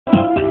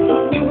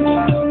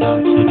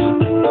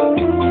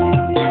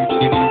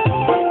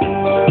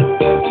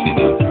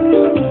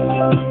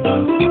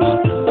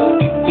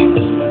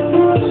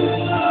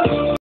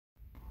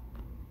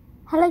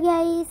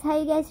guys, how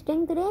you guys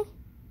doing today?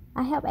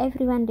 I hope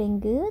everyone doing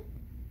good.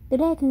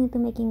 Today I'm going to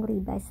making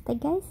ribeye steak,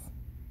 guys.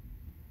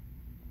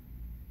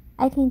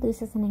 I'm going to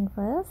seasoning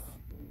first.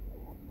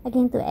 I'm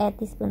going to add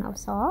teaspoon of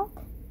salt,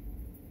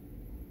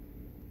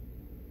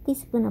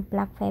 teaspoon of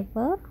black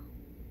pepper,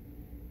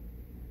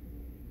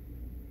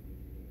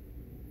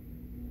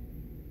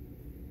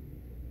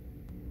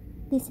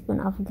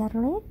 teaspoon of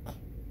garlic,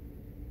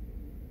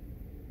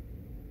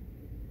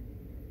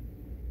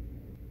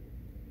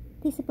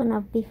 teaspoon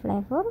of beef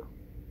flavor,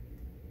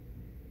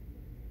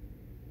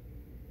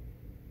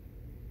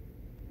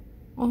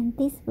 and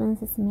teaspoon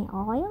sesame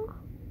oil.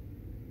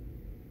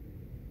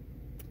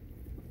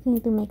 Going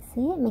to mix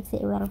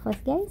it well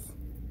first, guys.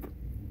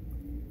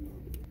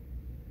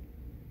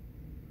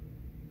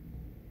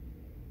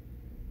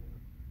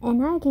 And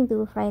now I'm going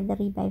to fry the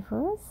ribeye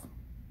first.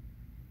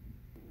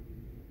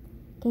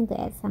 Going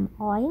to add some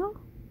oil.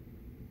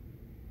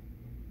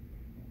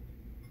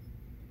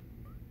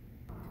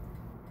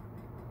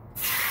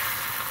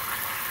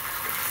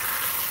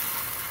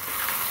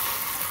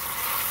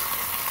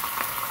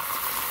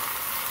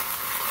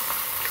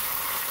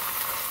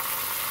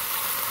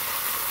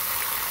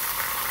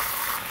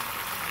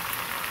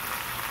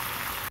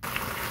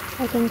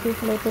 I can just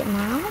flip it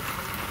now.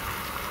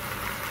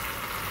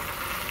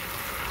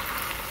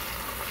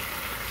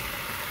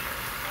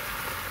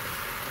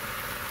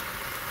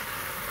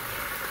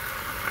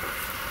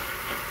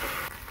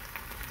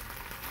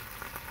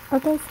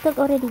 Okay, it's cooked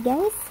already,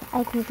 guys.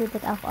 I can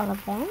take off all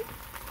of them.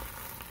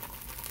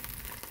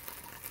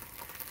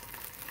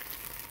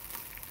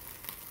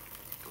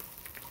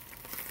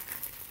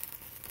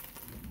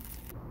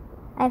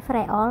 I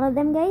fry all of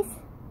them, guys.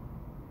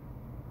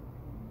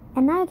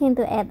 And now I'm going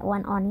to add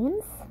 1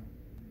 onions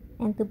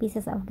and 2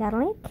 pieces of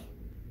garlic.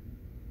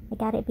 I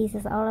cut it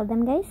pieces, all of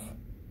them, guys.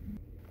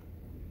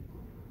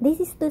 This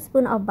is 2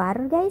 spoons of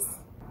butter, guys.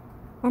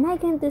 And I'm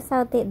going to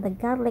saute the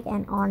garlic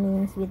and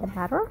onions with the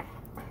butter.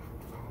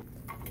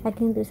 I'm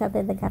going to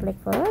saute the garlic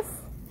first.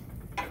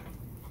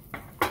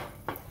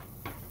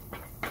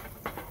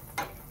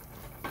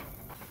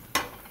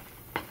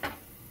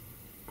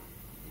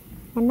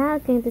 And now I'm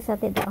going to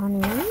saute the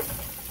onions.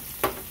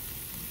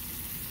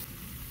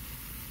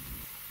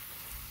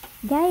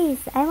 Guys,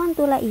 I want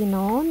to let you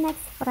know,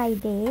 next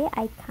Friday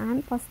I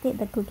can't post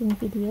the cooking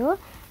video,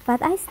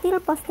 but I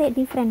still posted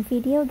different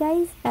video,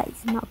 guys, but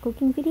it's not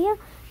cooking video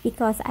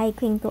because I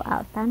going to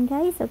out town,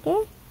 guys.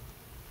 Okay,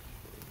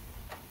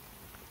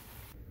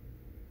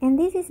 and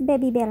this is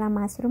baby bella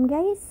mushroom,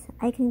 guys.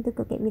 I going to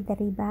cook it with the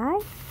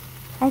ribeye.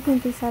 I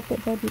going to saute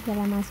baby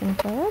bella mushroom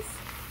first.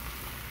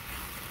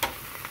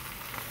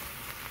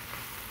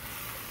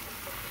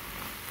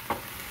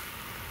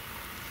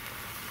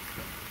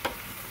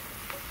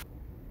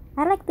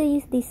 I like to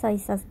use this soy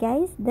sauce,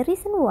 guys. The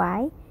reason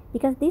why,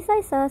 because this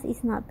soy sauce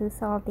is not too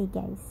salty,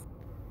 guys.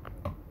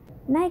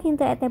 Now I'm going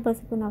to add a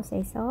tablespoon of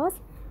soy sauce,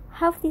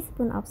 half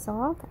teaspoon of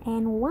salt,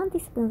 and 1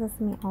 teaspoon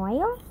sesame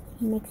oil.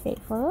 Mix it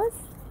first.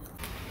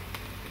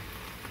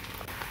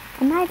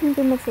 And now I'm going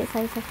to mix it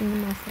soy sauce in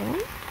the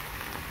mushroom.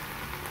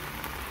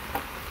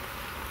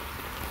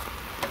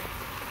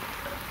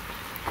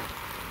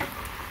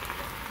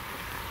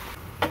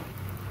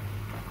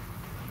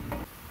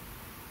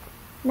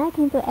 Now I'm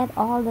going to add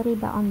all the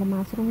ribeye on the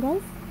mushroom,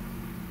 guys.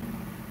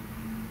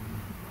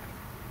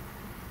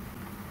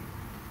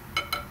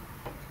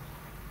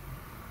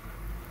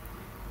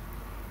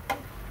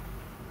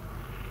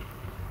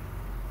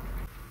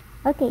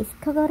 Okay, it's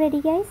cooked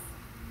already, guys.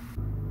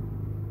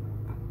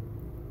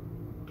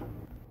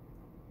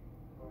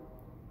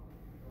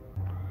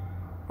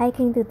 I'm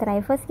going to try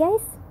first,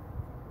 guys.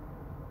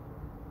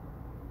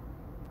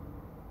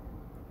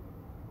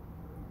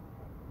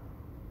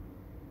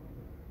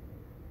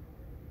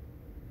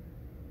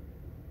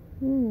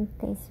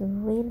 Tastes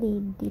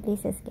really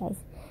delicious, guys.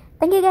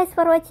 Thank you guys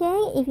for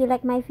watching. If you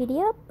like my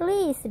video,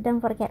 please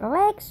don't forget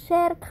like,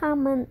 share,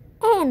 comment,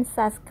 and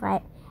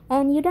subscribe.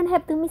 And you don't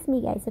have to miss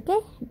me, guys, okay?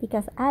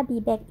 Because I'll be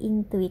back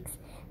in 2 weeks.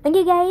 Thank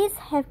you guys.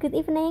 Have a good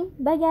evening.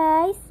 Bye,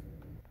 guys.